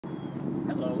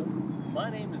Hello, my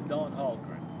name is Don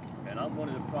Halgren, and I'm one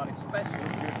of the product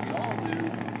specialists here at the all-new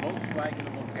Volkswagen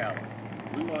of Ocala.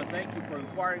 We want to thank you for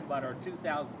inquiring about our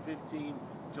 2015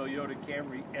 Toyota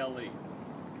Camry LE.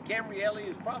 The Camry LE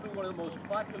is probably one of the most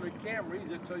popular Camrys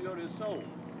that Toyota has sold.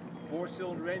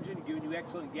 Four-cylinder engine giving you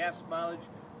excellent gas mileage,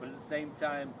 but at the same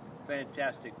time,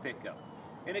 fantastic pickup.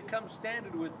 And it comes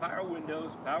standard with power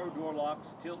windows, power door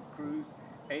locks, tilt cruise,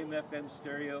 AM/FM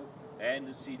stereo, and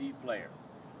the CD player.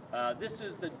 This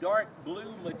is the dark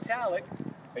blue metallic,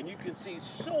 and you can see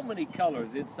so many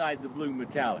colors inside the blue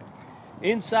metallic.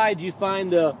 Inside you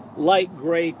find the light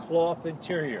gray cloth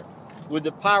interior with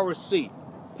the power seat,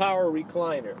 power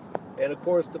recliner, and of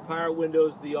course the power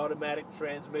windows, the automatic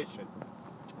transmission,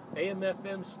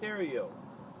 AM/FM stereo,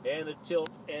 and a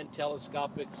tilt and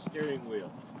telescopic steering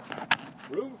wheel.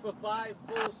 Room for 5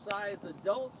 full-size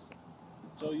adults.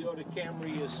 Toyota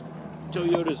Camry is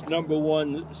Toyota's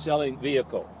 #1 selling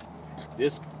vehicle.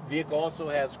 This vehicle also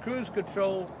has cruise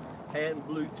control and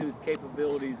Bluetooth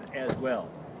capabilities as well.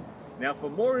 Now, for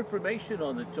more information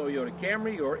on the Toyota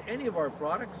Camry or any of our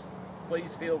products,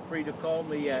 please feel free to call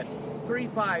me at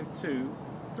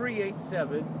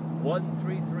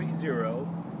 352-387-1330.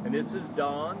 And this is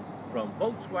Don from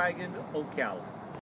Volkswagen Ocala.